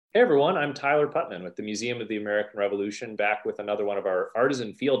Hey everyone, I'm Tyler Putman with the Museum of the American Revolution, back with another one of our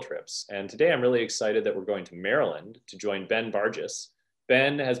artisan field trips. And today I'm really excited that we're going to Maryland to join Ben Bartgis.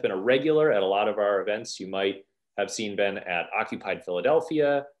 Ben has been a regular at a lot of our events. You might have seen Ben at Occupied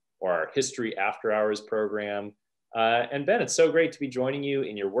Philadelphia or our History After Hours program. And Ben, it's so great to be joining you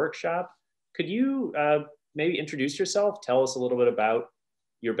in your workshop. Could you maybe introduce yourself? Tell us a little bit about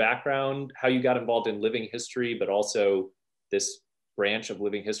your background, how you got involved in living history, but also this branch of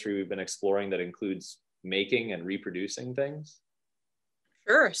living history we've been exploring that includes making and reproducing things?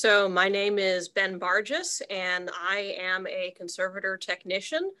 Sure. So my name is Ben Bartgis, and I am a conservator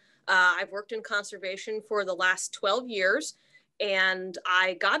technician. I've worked in conservation for the last 12 years, and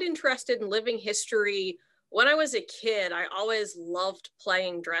I got interested in living history when I was a kid. I always loved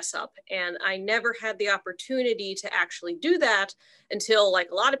playing dress up, and I never had the opportunity to actually do that until,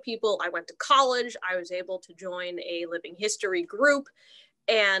 like a lot of people, I went to college. I was able to join a living history group,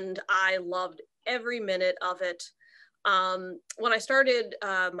 and I loved every minute of it. When I started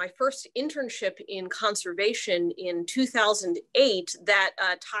my first internship in conservation in 2008, that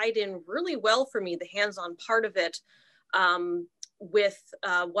tied in really well for me, the hands-on part of it, with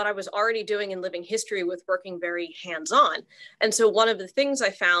what I was already doing in living history with working very hands-on. And so one of the things I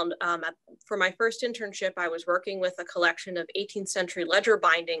found for my first internship, I was working with a collection of 18th century ledger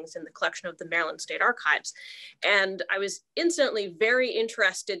bindings in the collection of the Maryland State Archives. And I was instantly very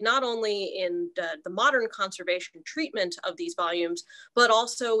interested, not only in the modern conservation treatment of these volumes, but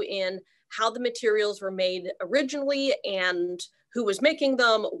also in how the materials were made originally and who was making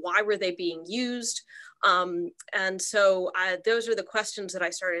them, why were they being used. And so those are the questions that I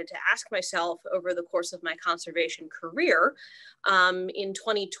started to ask myself over the course of my conservation career. In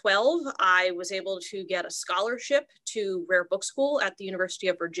 2012, I was able to get a scholarship to Rare Book School at the University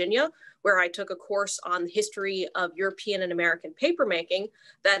of Virginia, where I took a course on the history of European and American papermaking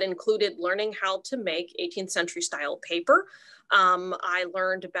that included learning how to make 18th century style paper. I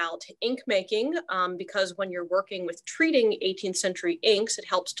learned about ink making because when you're working with treating 18th century inks, it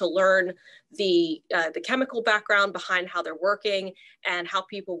helps to learn the chemical background behind how they're working and how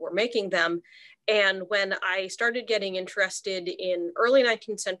people were making them. And when I started getting interested in early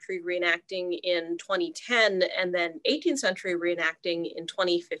 19th century reenacting in 2010 and then 18th century reenacting in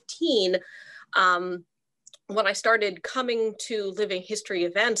 2015, when I started coming to living history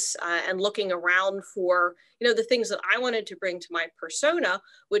events and looking around for, the things that I wanted to bring to my persona,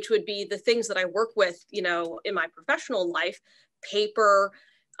 which would be the things that I work with, in my professional life, paper,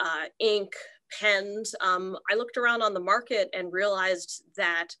 ink, pens. I looked around on the market and realized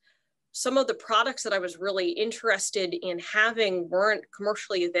that some of the products that I was really interested in having weren't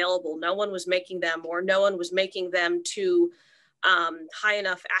commercially available. No one was making them, or no one was making them to high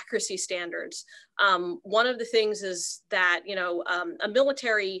enough accuracy standards. One of the things is that, a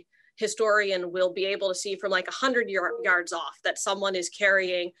military historian will be able to see from like 100 yards off that someone is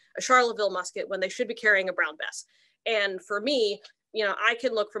carrying a Charleville musket when they should be carrying a Brown Bess. And for me, I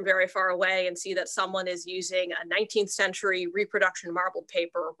can look from very far away and see that someone is using a 19th century reproduction marbled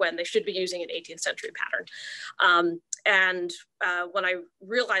paper when they should be using an 18th century pattern. And when I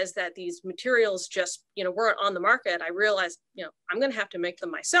realized that these materials just, weren't on the market, I realized, I'm going to have to make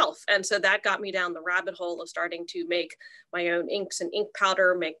them myself. And so that got me down the rabbit hole of starting to make my own inks and ink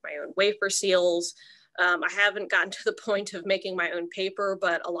powder, make my own wafer seals. I haven't gotten to the point of making my own paper,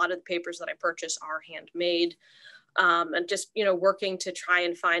 but a lot of the papers that I purchase are handmade. And just, working to try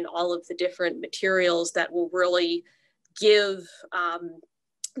and find all of the different materials that will really give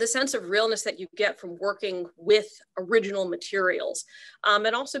the sense of realness that you get from working with original materials,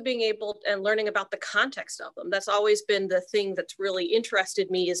 and also being able and learning about the context of them. That's always been the thing that's really interested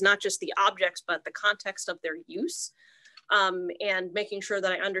me, is not just the objects, but the context of their use, and making sure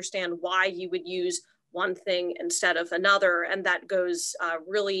that I understand why you would use one thing instead of another. And that goes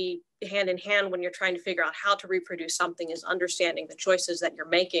really hand in hand when you're trying to figure out how to reproduce something, is understanding the choices that you're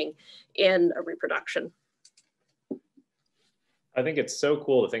making in a reproduction. I think it's so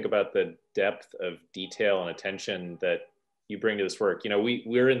cool to think about the depth of detail and attention that you bring to this work.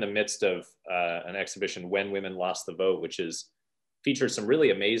 We're in the midst of an exhibition, When Women Lost the Vote, which features some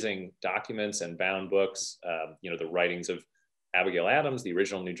really amazing documents and bound books, the writings of Abigail Adams, the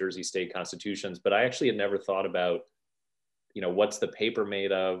original New Jersey state constitutions. But I actually had never thought about, what's the paper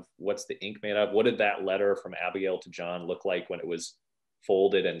made of? What's the ink made of? What did that letter from Abigail to John look like when it was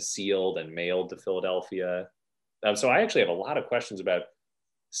folded and sealed and mailed to Philadelphia? So I actually have a lot of questions about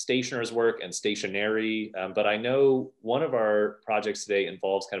stationer's work and stationery, but I know one of our projects today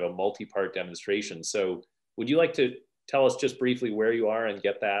involves kind of a multi-part demonstration. So would you like to tell us just briefly where you are and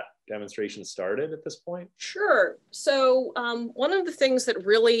get that demonstration started at this point? Sure. So one of the things that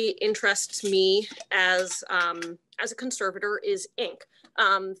really interests me as a conservator is ink.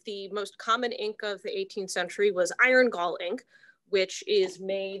 The most common ink of the 18th century was iron gall ink, which is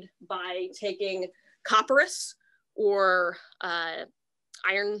made by taking copperas or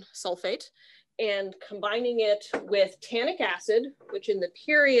iron sulfate and combining it with tannic acid, which in the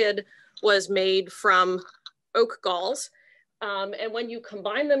period was made from oak galls. And when you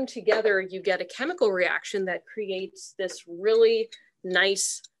combine them together, you get a chemical reaction that creates this really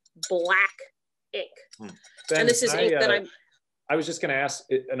nice black ink. Ben, and this is ink that I was just going to ask,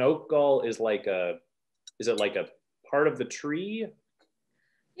 an oak gall is it like a part of the tree?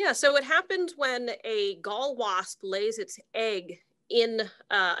 Yeah, so it happens when a gall wasp lays its egg in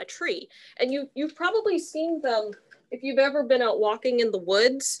a tree. And you've probably seen them if you've ever been out walking in the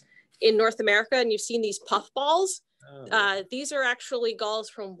woods in North America and you've seen these puffballs. These are actually galls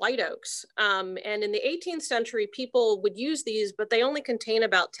from white oaks. And in the 18th century, people would use these, but they only contain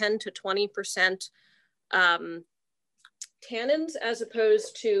about 10 to 20% tannins, as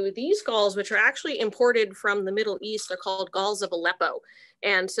opposed to these galls, which are actually imported from the Middle East. They're called galls of Aleppo.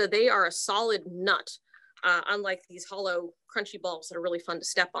 And so they are a solid nut, unlike these hollow crunchy balls that are really fun to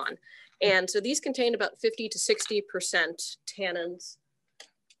step on. And so these contain about 50 to 60% tannins.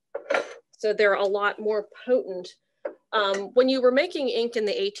 So they're a lot more potent. When you were making ink in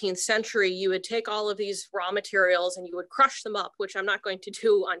the 18th century, you would take all of these raw materials and you would crush them up, which I'm not going to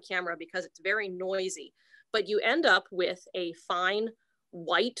do on camera because it's very noisy. But you end up with a fine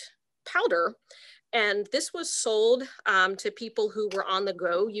white powder. And this was sold to people who were on the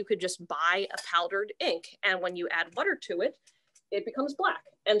go. You could just buy a powdered ink. And when you add water to it, it becomes black.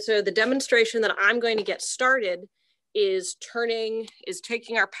 And so the demonstration that I'm going to get started is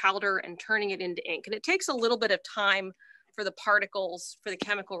taking our powder and turning it into ink. And it takes a little bit of time for the particles, for the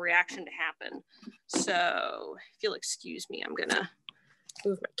chemical reaction to happen. So if you'll excuse me, I'm gonna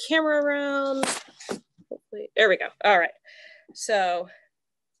move my camera around. Hopefully, there we go. All right. So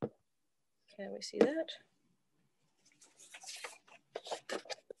can we see that?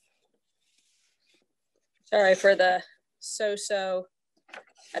 Sorry for the so-so.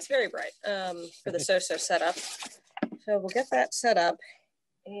 That's very bright for the so-so setup. So we'll get that set up.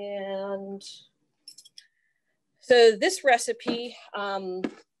 And so this recipe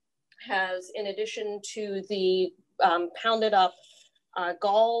has, in addition to the pounded up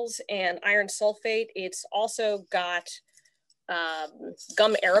galls and iron sulfate, it's also got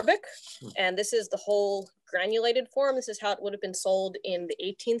gum arabic. And this is the whole granulated form. This is how it would have been sold in the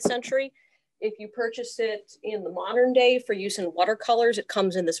 18th century. If you purchase it in the modern day for use in watercolors, it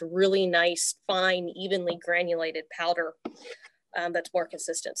comes in this really nice, fine, evenly granulated powder that's more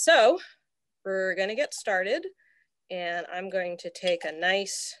consistent. So we're gonna get started, and I'm going to take a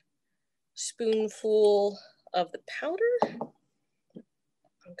nice spoonful of the powder.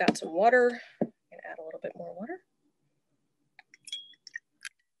 I've got some water. I'm gonna add a little bit more water.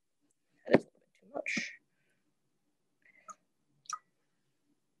 That is a little bit too much.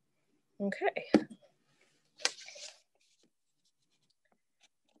 Okay.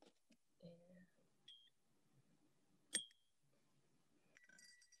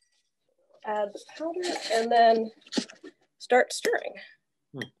 Add the powder and then start stirring.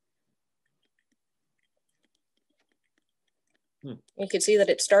 You can see that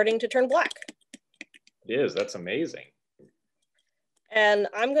it's starting to turn black. It is. That's amazing. And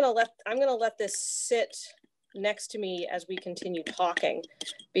I'm gonna let this sit next to me as we continue talking,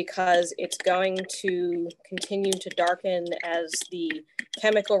 because it's going to continue to darken as the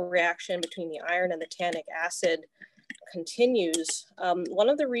chemical reaction between the iron and the tannic acid continues. One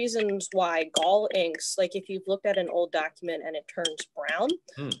of the reasons why gall inks, like if you've looked at an old document and it turns brown,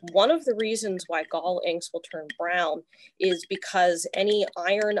 one of the reasons why gall inks will turn brown is because any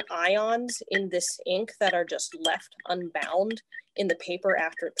iron ions in this ink that are just left unbound in the paper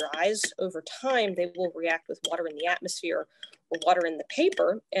after it dries, over time, they will react with water in the atmosphere or water in the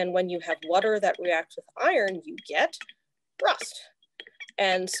paper. And when you have water that reacts with iron, you get rust.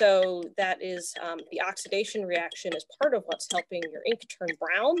 And so that is the oxidation reaction is part of what's helping your ink turn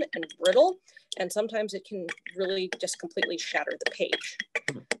brown and brittle. And sometimes it can really just completely shatter the page.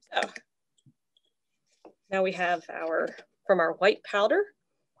 So now we have from our white powder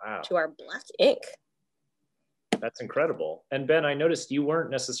to our black ink. That's incredible. And Ben, I noticed you weren't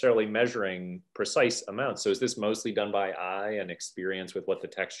necessarily measuring precise amounts. So is this mostly done by eye and experience with what the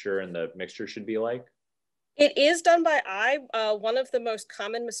texture and the mixture should be like? It is done by eye. One of the most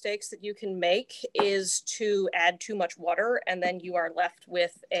common mistakes that you can make is to add too much water, and then you are left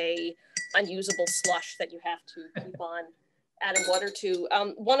with a unusable slush that you have to keep on adding water to.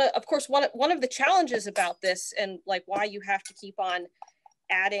 One of the challenges about this, and like why you have to keep on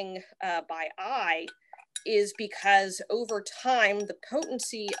adding by eye, is because over time the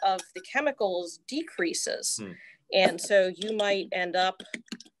potency of the chemicals decreases. And so you might end up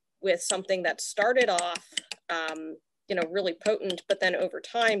with something that started off really potent, but then over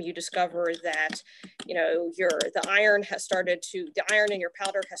time you discover that the iron in your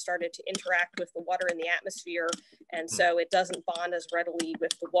powder has started to interact with the water in the atmosphere, and so it doesn't bond as readily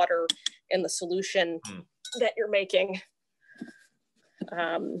with the water in the solution that you're making.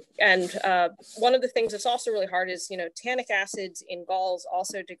 One of the things that's also really hard is, tannic acids in galls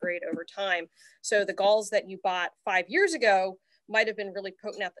also degrade over time. So the galls that you bought 5 years ago might have been really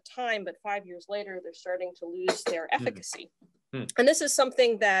potent at the time, but 5 years later, they're starting to lose their efficacy. And this is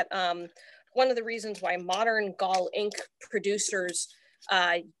something that one of the reasons why modern gall ink producers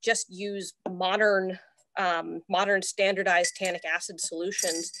just use modern standardized tannic acid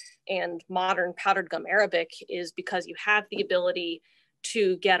solutions and modern powdered gum arabic is because you have the ability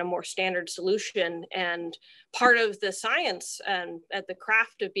to get a more standard solution. And part of the science and at the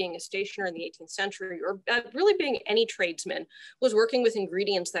craft of being a stationer in the 18th century, or really being any tradesman, was working with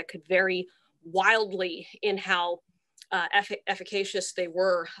ingredients that could vary wildly in how efficacious they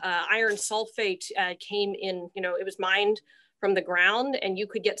were. Iron sulfate came in, it was mined from the ground, and you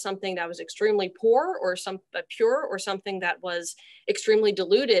could get something that was extremely poor or pure, or something that was extremely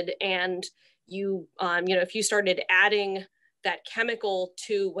diluted. And you, if you started adding that chemical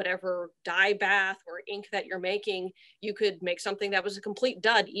to whatever dye bath or ink that you're making, you could make something that was a complete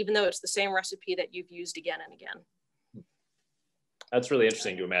dud, even though it's the same recipe that you've used again and again. That's really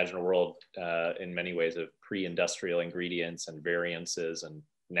interesting to imagine a world in many ways of pre-industrial ingredients and variances and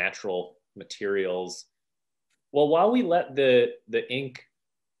natural materials. Well, while we let the ink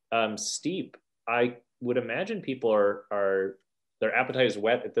steep, I would imagine people are their appetite is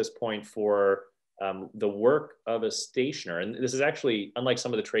whet at this point for the work of a stationer. And this is actually, unlike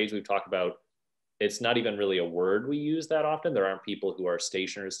some of the trades we've talked about, it's not even really a word we use that often. There aren't people who are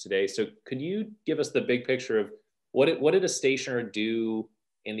stationers today. So could you give us the big picture of what did a stationer do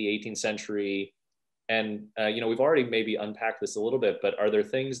in the 18th century? And we've already maybe unpacked this a little bit, but are there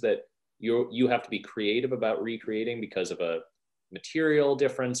things that you have to be creative about recreating because of a material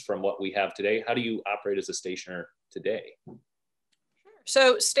difference from what we have today? How do you operate as a stationer today?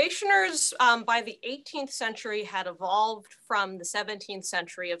 So stationers by the 18th century had evolved from the 17th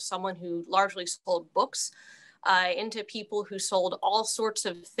century of someone who largely sold books into people who sold all sorts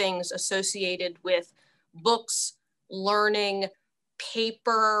of things associated with books, learning,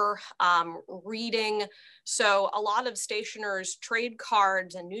 paper, reading. So a lot of stationers' trade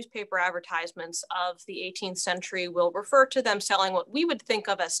cards and newspaper advertisements of the 18th century will refer to them selling what we would think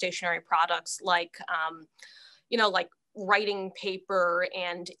of as stationary products, like, like writing paper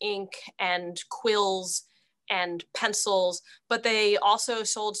and ink and quills and pencils. But they also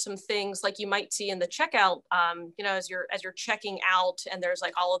sold some things like you might see in the checkout, as you're checking out, and there's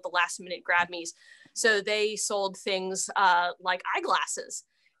like all of the last minute grab me's. So they sold things like eyeglasses.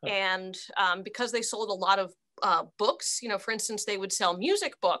 And because they sold a lot of books, for instance, they would sell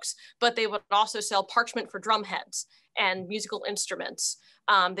music books, but they would also sell parchment for drum heads and musical instruments.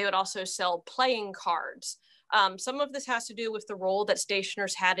 They would also sell playing cards. Some of this has to do with the role that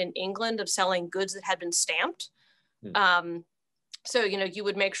stationers had in England of selling goods that had been stamped. So, you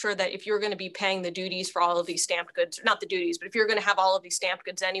would make sure that if you're going to be paying the duties for all of these stamped goods, not the duties, but if you're going to have all of these stamped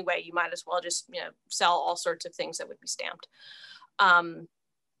goods anyway, you might as well just, sell all sorts of things that would be stamped.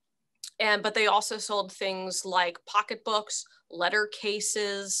 But they also sold things like pocketbooks, letter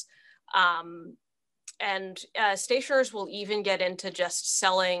cases, and stationers will even get into just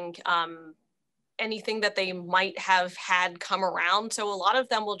selling anything that they might have had come around. So a lot of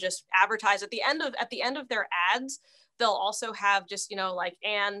them will just advertise at the end of their ads. They'll also have just,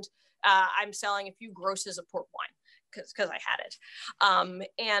 I'm selling a few grosses of port wine because I had it.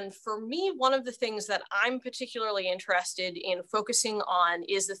 And for me, one of the things that I'm particularly interested in focusing on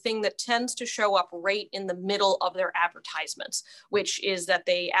is the thing that tends to show up right in the middle of their advertisements, which is that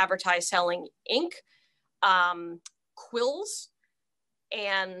they advertise selling ink, quills,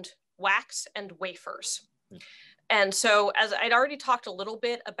 and wax and wafers. And so, as I'd already talked a little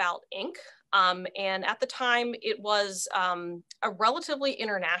bit about ink, and at the time it was a relatively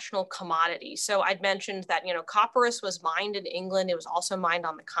international commodity. So I'd mentioned that, copperas was mined in England. It was also mined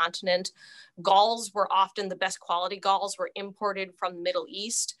on the continent. Galls were often the best quality galls were imported from the Middle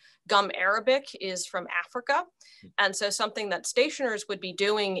East. Gum Arabic is from Africa. And so something that stationers would be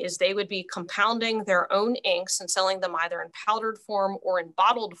doing is they would be compounding their own inks and selling them either in powdered form or in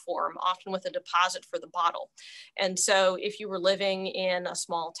bottled form, often with a deposit for the bottle. And so if you were living in a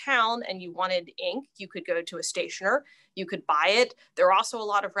small town and you wanted ink, you could go to a stationer, you could buy it. There are also a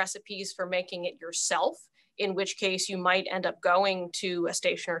lot of recipes for making it yourself, in which case you might end up going to a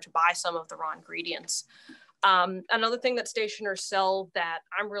stationer to buy some of the raw ingredients. Another thing that stationers sell that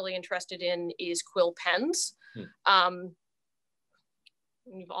I'm really interested in is quill pens. You've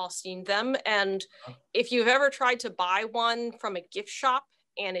all seen them. And if you've ever tried to buy one from a gift shop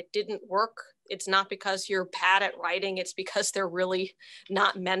and it didn't work, it's not because you're bad at writing, it's because they're really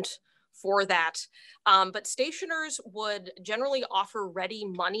not meant for that. But stationers would generally offer ready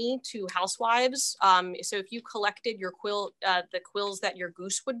money to housewives. So if you collected your the quills that your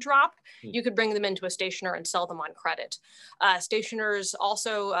goose would drop, you could bring them into a stationer and sell them on credit. Stationers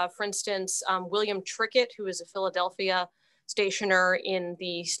also, for instance, William Trickett, who is a Philadelphia stationer in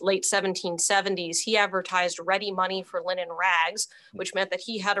the late 1770s, he advertised ready money for linen rags, which meant that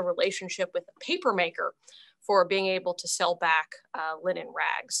he had a relationship with a paper maker for being able to sell back linen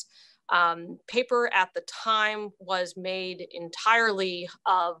rags. Paper at the time was made entirely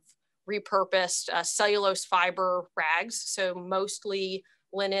of repurposed cellulose fiber rags, so mostly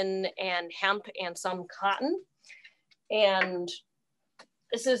linen and hemp and some cotton. And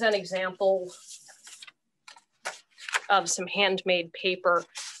this is an example of some handmade paper.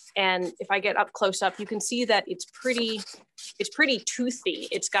 And if I get up close up, you can see that it's pretty toothy.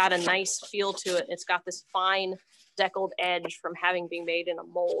 It's got a nice feel to it. It's got this fine deckled edge from having been made in a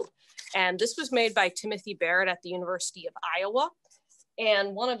mold. And this was made by Timothy Barrett at the University of Iowa.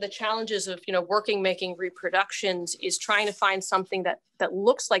 And one of the challenges of, making reproductions is trying to find something that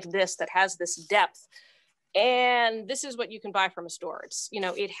looks like this, that has this depth. And this is what you can buy from a store. It's,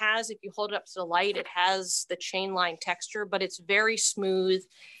 it has, if you hold it up to the light, it has the chain line texture, but it's very smooth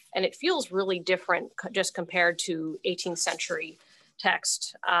and it feels really different just compared to 18th century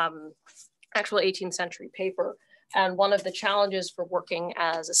text, actual 18th century paper. And one of the challenges for working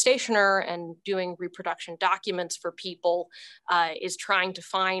as a stationer and doing reproduction documents for people is trying to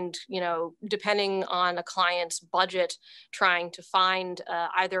find, depending on a client's budget, trying to find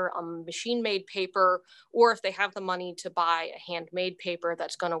either a machine-made paper, or if they have the money to buy a handmade paper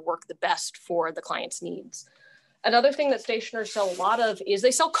that's going to work the best for the client's needs. Another thing that stationers sell a lot of is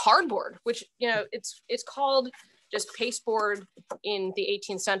they sell cardboard, which, it's called just pasteboard in the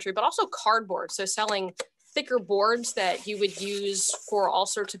 18th century, but also cardboard. So selling thicker boards that you would use for all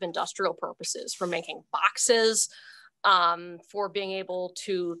sorts of industrial purposes, for making boxes, for being able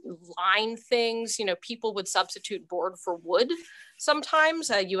to line things. People would substitute board for wood sometimes.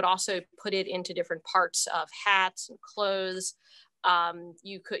 You would also put it into different parts of hats and clothes.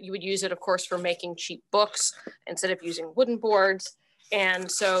 You would use it, of course, for making cheap books instead of using wooden boards. And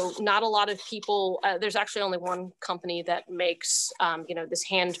so not a lot of people, there's actually only one company that makes, this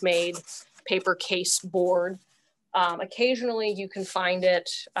handmade paper case board. Occasionally you can find it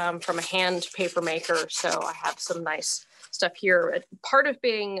from a hand paper maker. So I have some nice stuff here. Part of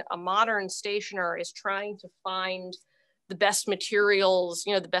being a modern stationer is trying to find the best materials,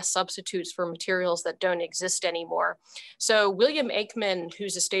 the best substitutes for materials that don't exist anymore. So William Aikman,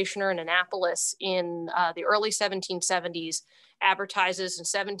 who's a stationer in Annapolis in the early 1770s, advertises in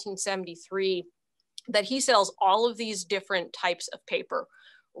 1773 that he sells all of these different types of paper: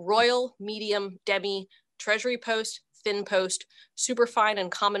 royal, medium, demi, treasury post, thin post, superfine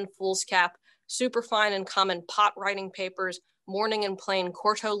and common foolscap, superfine and common pot writing papers, mourning and plain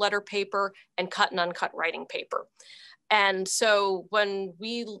quarto letter paper, and cut and uncut writing paper. And so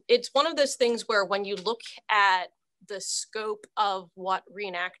it's one of those things where when you look at the scope of what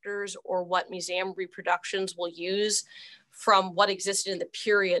reenactors or what museum reproductions will use from what existed in the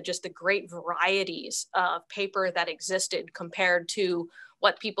period, just the great varieties of paper that existed compared to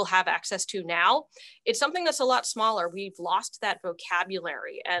what people have access to now, it's something that's a lot smaller. We've lost that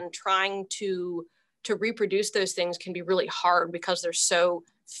vocabulary, and trying to reproduce those things can be really hard because there's so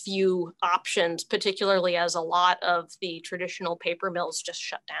few options, particularly as a lot of the traditional paper mills just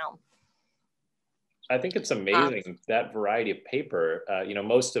shut down. I think it's amazing, that variety of paper.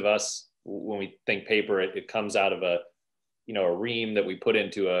 Most of us, when we think paper, it comes out of a ream that we put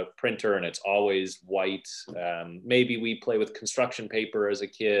into a printer and it's always white. Maybe we play with construction paper as a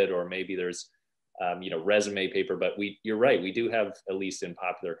kid, or maybe there's, resume paper, but you're right. We do have, at least in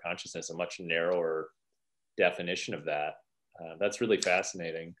popular consciousness, a much narrower definition of that. That's really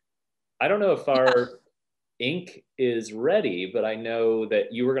fascinating. I don't know if our ink is ready, but I know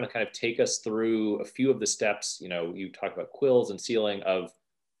that you were going to kind of take us through a few of the steps. You talk about quills and sealing, of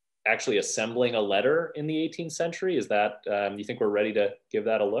actually assembling a letter in the 18th century. Is that, you think we're ready to give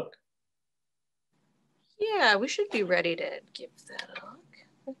that a look? Yeah, we should be ready to give that a look.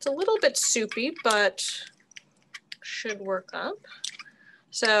 It's a little bit soupy, but should work up.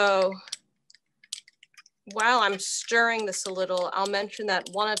 So while I'm stirring this a little, I'll mention that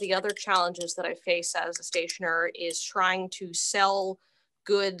one of the other challenges that I face as a stationer is trying to sell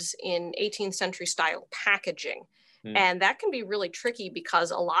goods in 18th century style packaging. And that can be really tricky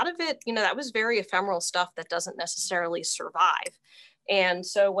because a lot of it, that was very ephemeral stuff that doesn't necessarily survive. And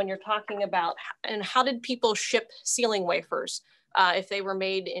so when you're talking about, and how did people ship sealing wafers if they were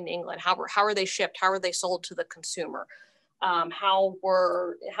made in England? How are they shipped? How are they sold to the consumer? How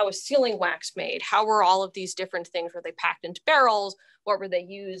was sealing wax made? How were all of these different things? Were they packed into barrels? What were they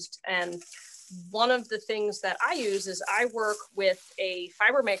used? And one of the things that I use is I work with a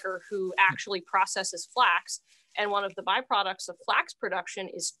fiber maker who actually processes flax. And one of the byproducts of flax production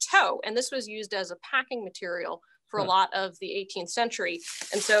is tow. And this was used as a packing material for a lot of the 18th century.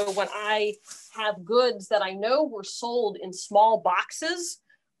 And so when I have goods that I know were sold in small boxes,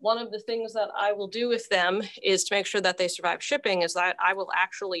 one of the things that I will do with them is to make sure that they survive shipping is that I will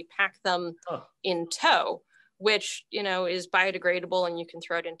actually pack them in tow, which, is biodegradable and you can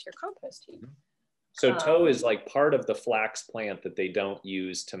throw it into your compost heap. So tow is like part of the flax plant that they don't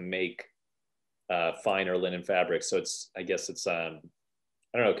use to make finer linen fabric. So I guess it's, I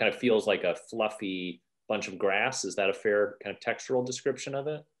don't know, it kind of feels like a fluffy bunch of grass. Is that a fair kind of textural description of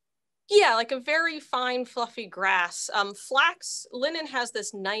it? Yeah, like a very fine, fluffy grass. Flax, linen has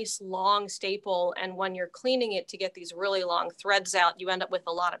this nice long staple, and when you're cleaning it to get these really long threads out, you end up with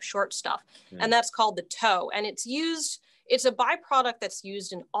a lot of short stuff, and that's called the tow. And it's a byproduct that's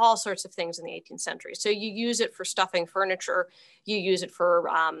used in all sorts of things in the 18th century. So you use it for stuffing furniture, you use it for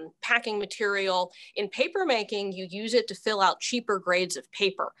packing material. In paper making, you use it to fill out cheaper grades of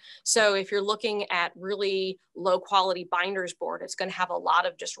paper. So if you're looking at really low quality binders board, it's going to have a lot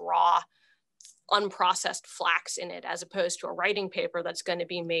of just raw, unprocessed flax in it, as opposed to a writing paper that's going to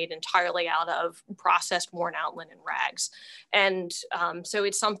be made entirely out of processed, worn out linen rags. And so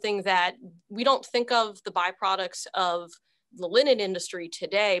it's something that we don't think of the byproducts of the linen industry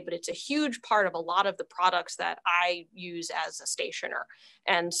today, but it's a huge part of a lot of the products that I use as a stationer.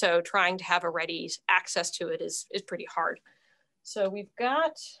 And so trying to have a ready access to it is pretty hard. So we've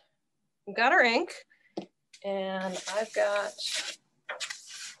got our ink, and I've got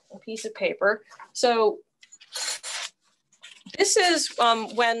a piece of paper. So this is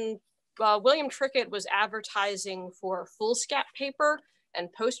when William Trickett was advertising for foolscap paper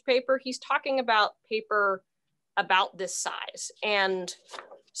and post paper. He's talking about paper about this size. And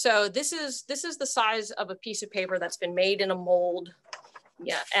so this is the size of a piece of paper that's been made in a mold.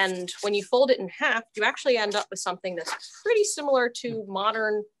 Yeah, and when you fold it in half, you actually end up with something that's pretty similar to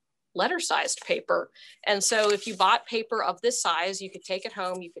modern letter-sized paper. And so if you bought paper of this size, you could take it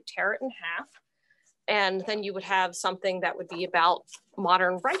home, you could tear it in half, and then you would have something that would be about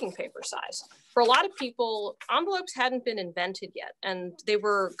modern writing paper size. For a lot of people, envelopes hadn't been invented yet, and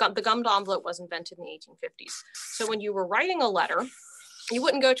the gummed envelope was invented in the 1850s. So when you were writing a letter, you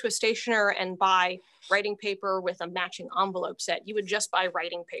wouldn't go to a stationer and buy writing paper with a matching envelope set. You would just buy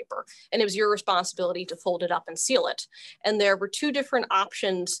writing paper, and it was your responsibility to fold it up and seal it. And there were two different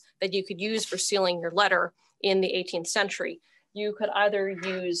options that you could use for sealing your letter in the 18th century. You could either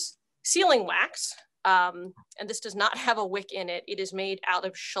use sealing wax, and this does not have a wick in it. It is made out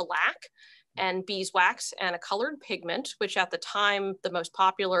of shellac and beeswax and a colored pigment, which at the time, the most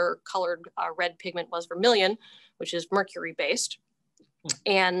popular colored red pigment was vermilion, which is mercury based.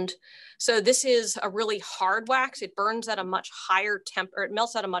 And so this is a really hard wax. It burns at a much higher it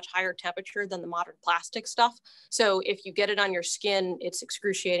melts at a much higher temperature than the modern plastic stuff. So if you get it on your skin, it's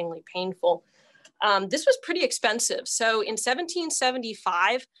excruciatingly painful. This was pretty expensive. So in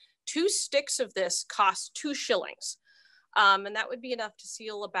 1775, 2 sticks of this cost 2 shillings. And that would be enough to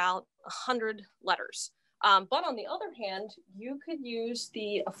seal about 100 letters. But on the other hand, you could use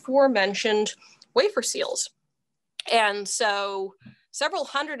the aforementioned wafer seals. And so several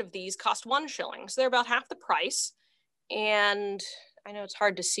hundred of these cost 1 shilling. So they're about half the price. And I know it's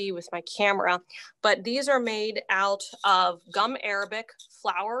hard to see with my camera, but these are made out of gum arabic,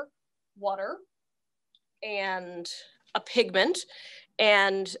 flour, water, and a pigment.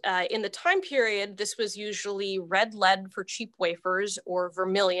 And in the time period, this was usually red lead for cheap wafers or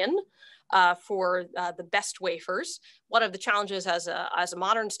vermilion for the best wafers. One of the challenges as a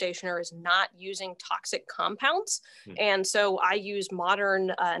modern stationer is not using toxic compounds. And so I use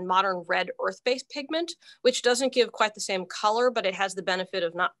modern red earth-based pigment, which doesn't give quite the same color, but it has the benefit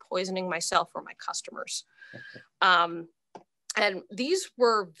of not poisoning myself or my customers. And And these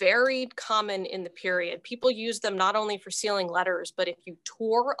were very common in the period. People used them not only for sealing letters, but if you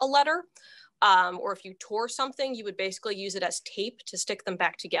tore a letter, or if you tore something, you would basically use it as tape to stick them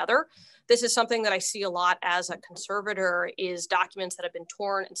back together. This is something that I see a lot as a conservator, is documents that have been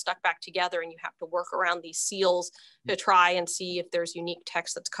torn and stuck back together, and you have to work around these seals to try and see if there's unique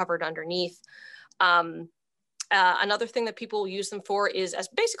text that's covered underneath. Another thing that people use them for is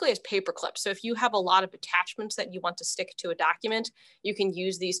basically as paper clips. So if you have a lot of attachments that you want to stick to a document, you can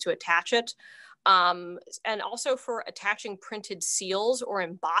use these to attach it. And also for attaching printed seals or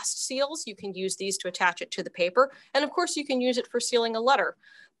embossed seals, you can use these to attach it to the paper. And of course, you can use it for sealing a letter.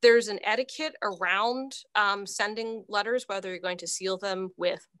 There's an etiquette around sending letters, whether you're going to seal them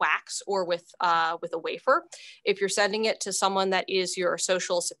with wax or with a wafer. If you're sending it to someone that is your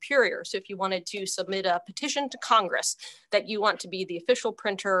social superior, so if you wanted to submit a petition to Congress that you want to be the official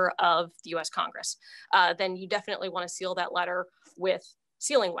printer of the US Congress, then you definitely want to seal that letter with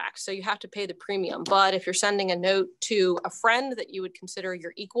sealing wax. So you have to pay the premium. But if you're sending a note to a friend that you would consider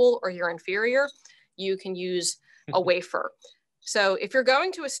your equal or your inferior, you can use a wafer. So if you're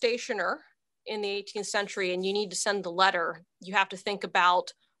going to a stationer in the 18th century and you need to send a letter, you have to think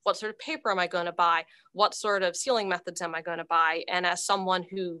about, what sort of paper am I going to buy? What sort of sealing methods am I going to buy? And as someone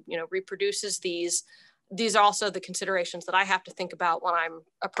who, reproduces these are also the considerations that I have to think about when I'm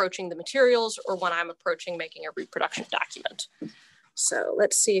approaching the materials or when I'm approaching making a reproduction document. So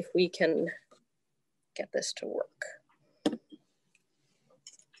let's see if we can get this to work. Okay.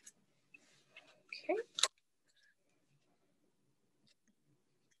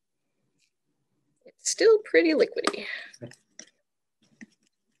 It's still pretty liquidy.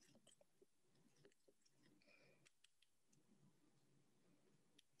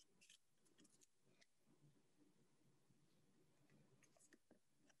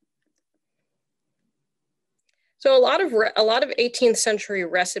 So a lot of 18th century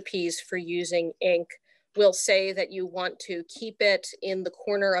recipes for using ink will say that you want to keep it in the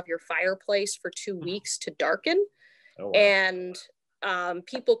corner of your fireplace for 2 weeks to darken. Oh, wow. And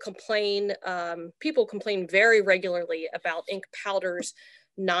people complain very regularly about ink powders,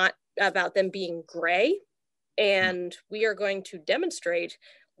 not about them being gray. And we are going to demonstrate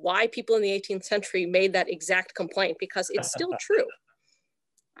why people in the 18th century made that exact complaint, because it's still true.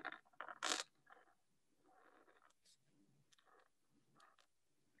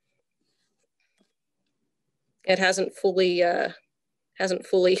 It hasn't fully.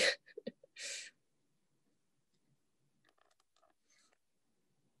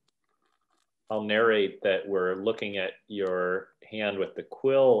 I'll narrate that we're looking at your hand with the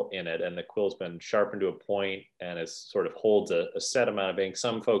quill in it, and the quill's been sharpened to a point and it sort of holds a set amount of ink.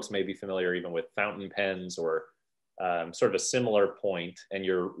 Some folks may be familiar even with fountain pens or sort of a similar point, and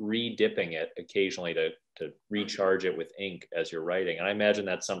you're re-dipping it occasionally to recharge it with ink as you're writing. And I imagine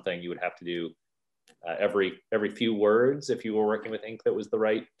that's something you would have to do every few words if you were working with ink that was the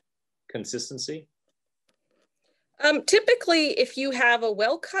right consistency? Typically, if you have a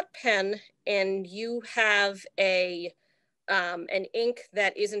well-cut pen and you have an ink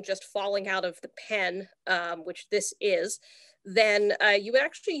that isn't just falling out of the pen, which this is, then you would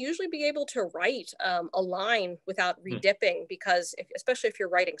actually usually be able to write a line without redipping, because especially if you're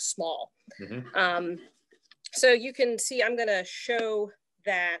writing small. Mm-hmm. So you can see, I'm going to show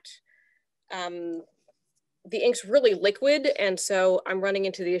that the ink's really liquid, and so I'm running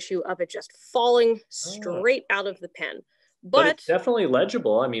into the issue of it just falling straight out of the pen. But it's definitely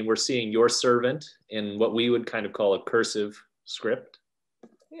legible. I mean, we're seeing your servant in what we would kind of call a cursive script.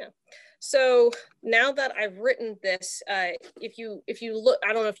 Yeah. So now that I've written this, if you look,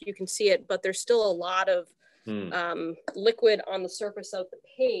 I don't know if you can see it, but there's still a lot of liquid on the surface of the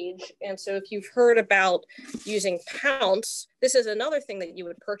page. And so if you've heard about using pounce, this is another thing that you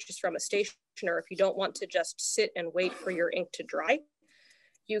would purchase from a stationer if you don't want to just sit and wait for your ink to dry.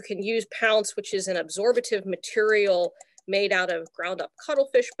 You can use pounce, which is an absorbative material made out of ground up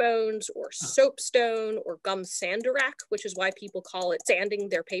cuttlefish bones or soapstone or gum sandarac, which is why people call it sanding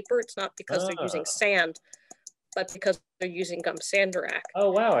their paper. It's not because they're using sand, but because they're using gum sandarac.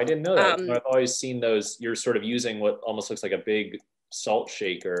 Oh, wow. I didn't know that. I've always seen those. You're sort of using what almost looks like a big salt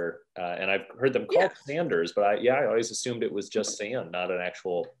shaker. And I've heard them called sanders, but I always assumed it was just sand, not an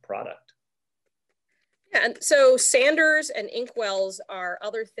actual product. Yeah, and so sanders and inkwells are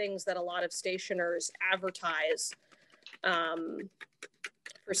other things that a lot of stationers advertise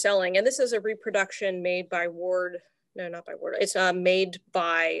for selling. And this is a reproduction made by Ward. No, not by Ward. It's made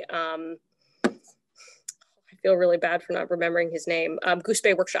by, I feel really bad for not remembering his name, Goose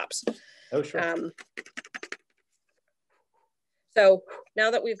Bay Workshops. Oh, sure. So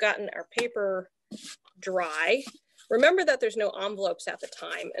now that we've gotten our paper dry, remember that there's no envelopes at the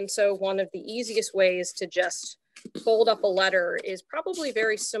time. And so one of the easiest ways to just fold up a letter is probably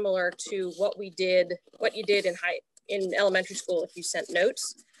very similar to what you did in elementary school if you sent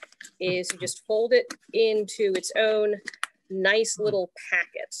notes, is you just fold it into its own nice little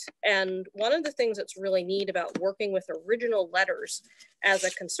packet. And one of the things that's really neat about working with original letters as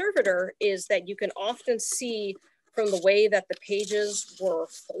a conservator is that you can often see from the way that the pages were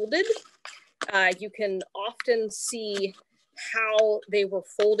folded, you can often see how they were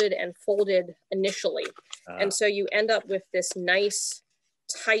folded and folded initially. And so you end up with this nice,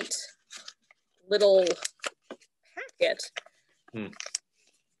 tight little packet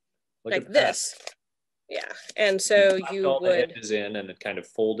like this. Yeah, and so you all would. The edges in, and it kind of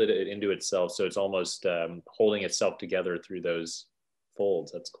folded it into itself, so it's almost holding itself together through those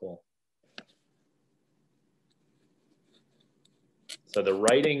folds. That's cool. So the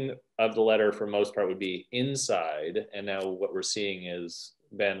writing of the letter, for most part, would be inside, and now what we're seeing is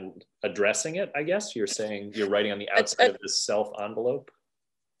Ben addressing it. I guess you're saying you're writing on the outside of this self envelope.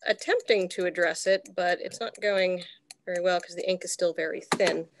 Attempting to address it, but it's not going very well because the ink is still very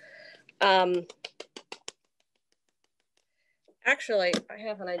thin. Actually, I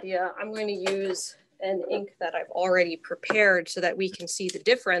have an idea. I'm going to use an ink that I've already prepared so that we can see the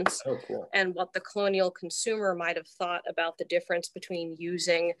difference and what the colonial consumer might have thought about the difference between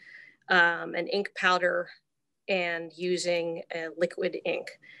using an ink powder and using a liquid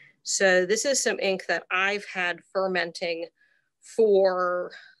ink. So this is some ink that I've had fermenting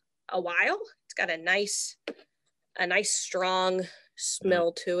for a while. It's got a nice strong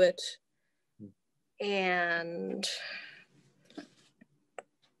smell to it. And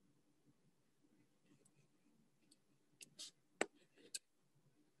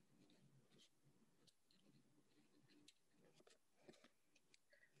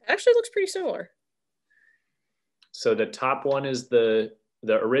actually looks pretty similar. So the top one is the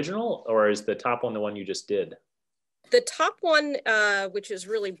original, or is the top one the one you just did? The top one, which is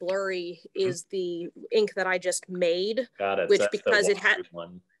really blurry, is the ink that I just made. Got it. Which so because it had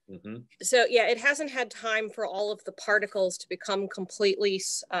one. So yeah, it hasn't had time for all of the particles to become completely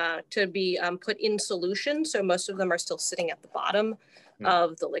to be put in solution. So most of them are still sitting at the bottom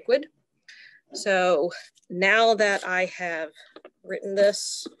of the liquid. So now that I have written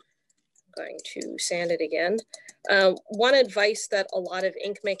this, I'm going to sand it again. One advice that a lot of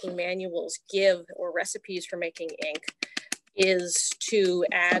ink making manuals give, or recipes for making ink, is to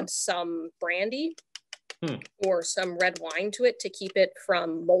add some brandy or some red wine to it to keep it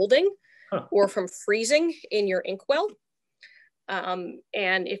from molding or from freezing in your inkwell. And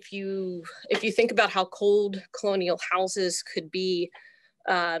if you think about how cold colonial houses could be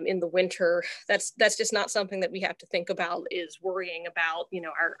in the winter, that's just not something that we have to think about, is worrying about,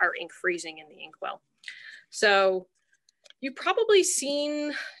 our ink freezing in the inkwell. So you've probably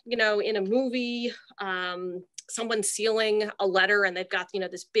seen, in a movie, someone sealing a letter, and they've got,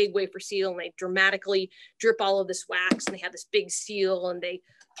 this big wafer seal, and they dramatically drip all of this wax, and they have this big seal, and they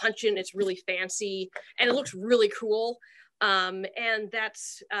punch in. It's really fancy, and it looks really cool. And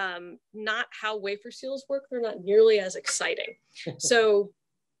that's not how wafer seals work. They're not nearly as exciting. So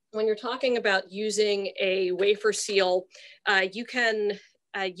when you're talking about using a wafer seal, you can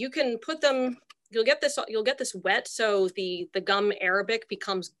put them. You'll get this wet, so the gum arabic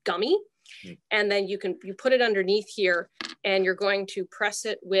becomes gummy, and then you put it underneath here, and you're going to press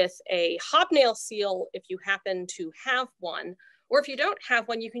it with a hobnail seal if you happen to have one, or if you don't have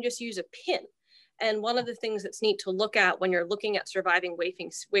one, you can just use a pin. And one of the things that's neat to look at when you're looking at surviving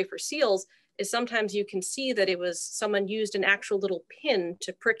wafer seals is sometimes you can see that it was someone used an actual little pin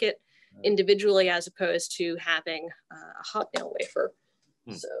to prick it individually, as opposed to having a hobnail wafer.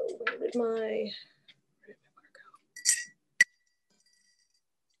 So where did my mark go?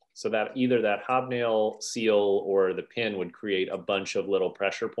 So that either that hobnail seal or the pin would create a bunch of little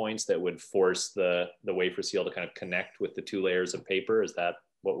pressure points that would force the wafer seal to kind of connect with the two layers of paper. Is that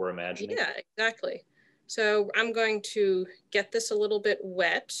what we're imagining? Yeah, exactly. So I'm going to get this a little bit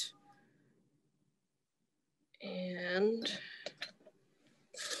wet, and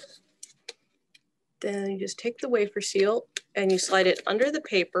then you just take the wafer seal and you slide it under the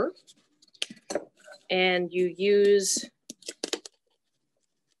paper, and you use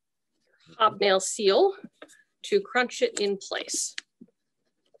hobnail seal to crunch it in place.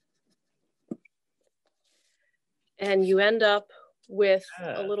 And you end up with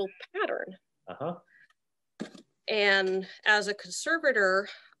a little pattern. And as a conservator,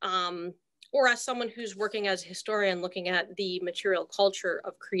 or as someone who's working as a historian looking at the material culture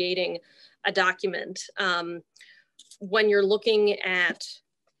of creating a document, when you're looking at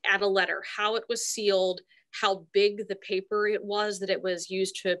a letter, how it was sealed, how big the paper it was that it was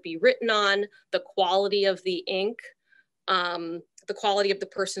used to be written on, the quality of the ink, the quality of the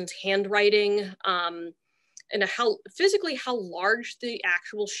person's handwriting, and how physically how large the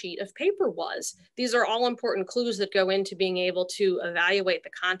actual sheet of paper was. These are all important clues that go into being able to evaluate the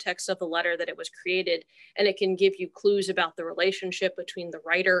context of the letter that it was created, and it can give you clues about the relationship between the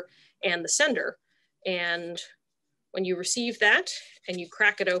writer and the sender. And when you receive that and you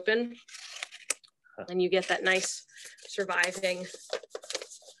crack it open and you get that nice surviving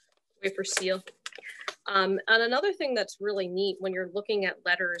wafer seal. And another thing that's really neat when you're looking at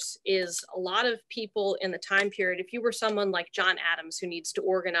letters is a lot of people in the time period, if you were someone like John Adams who needs to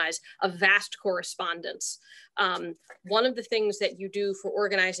organize a vast correspondence, one of the things that you do for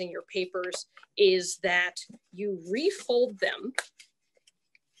organizing your papers is that you refold them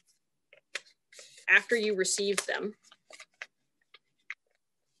after you receive them.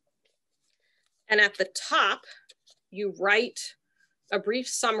 And at the top, you write a brief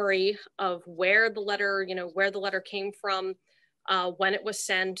summary of where the letter, where the letter came from, when it was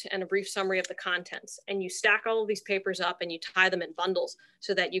sent, and a brief summary of the contents. And you stack all of these papers up and you tie them in bundles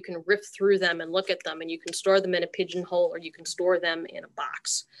so that you can rip through them and look at them, and you can store them in a pigeonhole or you can store them in a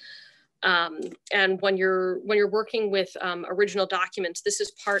box. And when you're working with original documents, this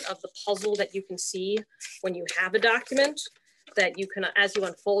is part of the puzzle that you can see when you have a document, that you can, as you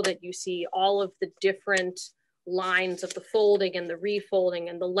unfold it, you see all of the different lines of the folding and the refolding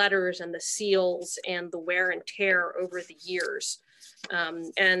and the letters and the seals and the wear and tear over the years.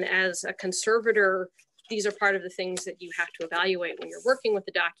 And as a conservator, these are part of the things that you have to evaluate when you're working with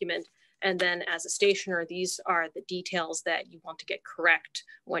the document. And then as a stationer, these are the details that you want to get correct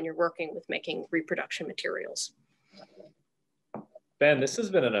when you're working with making reproduction materials. Ben, this has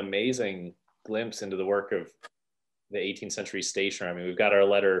been an amazing glimpse into the work of the 18th century stationer. I mean, we've got our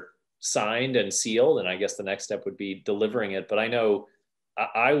letter signed and sealed, and I guess the next step would be delivering it. But I know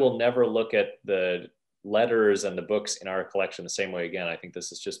I will never look at the letters and the books in our collection the same way again. I think this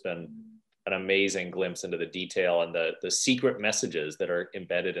has just been an amazing glimpse into the detail and the secret messages that are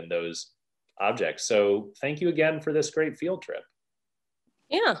embedded in those objects. So thank you again for this great field trip.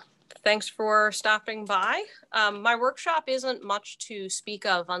 Yeah, thanks for stopping by. My workshop isn't much to speak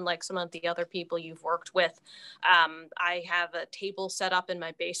of, unlike some of the other people you've worked with. I have a table set up in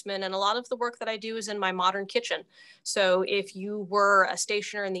my basement, and a lot of the work that I do is in my modern kitchen. So if you were a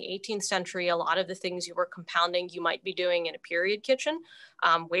stationer in the 18th century, a lot of the things you were compounding, you might be doing in a period kitchen.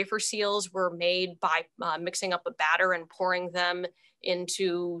 Wafer seals were made by mixing up a batter and pouring them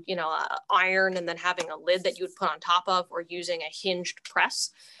into, iron, and then having a lid that you would put on top of, or using a hinged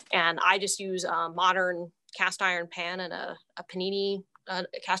press. And I just use a modern cast iron pan and a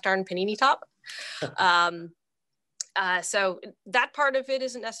cast iron panini top. So that part of it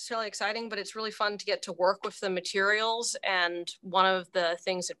isn't necessarily exciting, but it's really fun to get to work with the materials. And one of the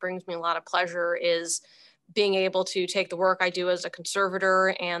things that brings me a lot of pleasure is being able to take the work I do as a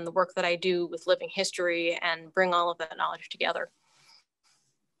conservator and the work that I do with living history and bring all of that knowledge together.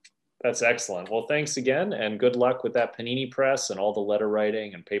 That's excellent. Well, thanks again, and good luck with that panini press and all the letter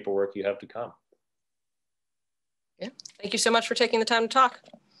writing and paperwork you have to come. Yeah. Thank you so much for taking the time to talk.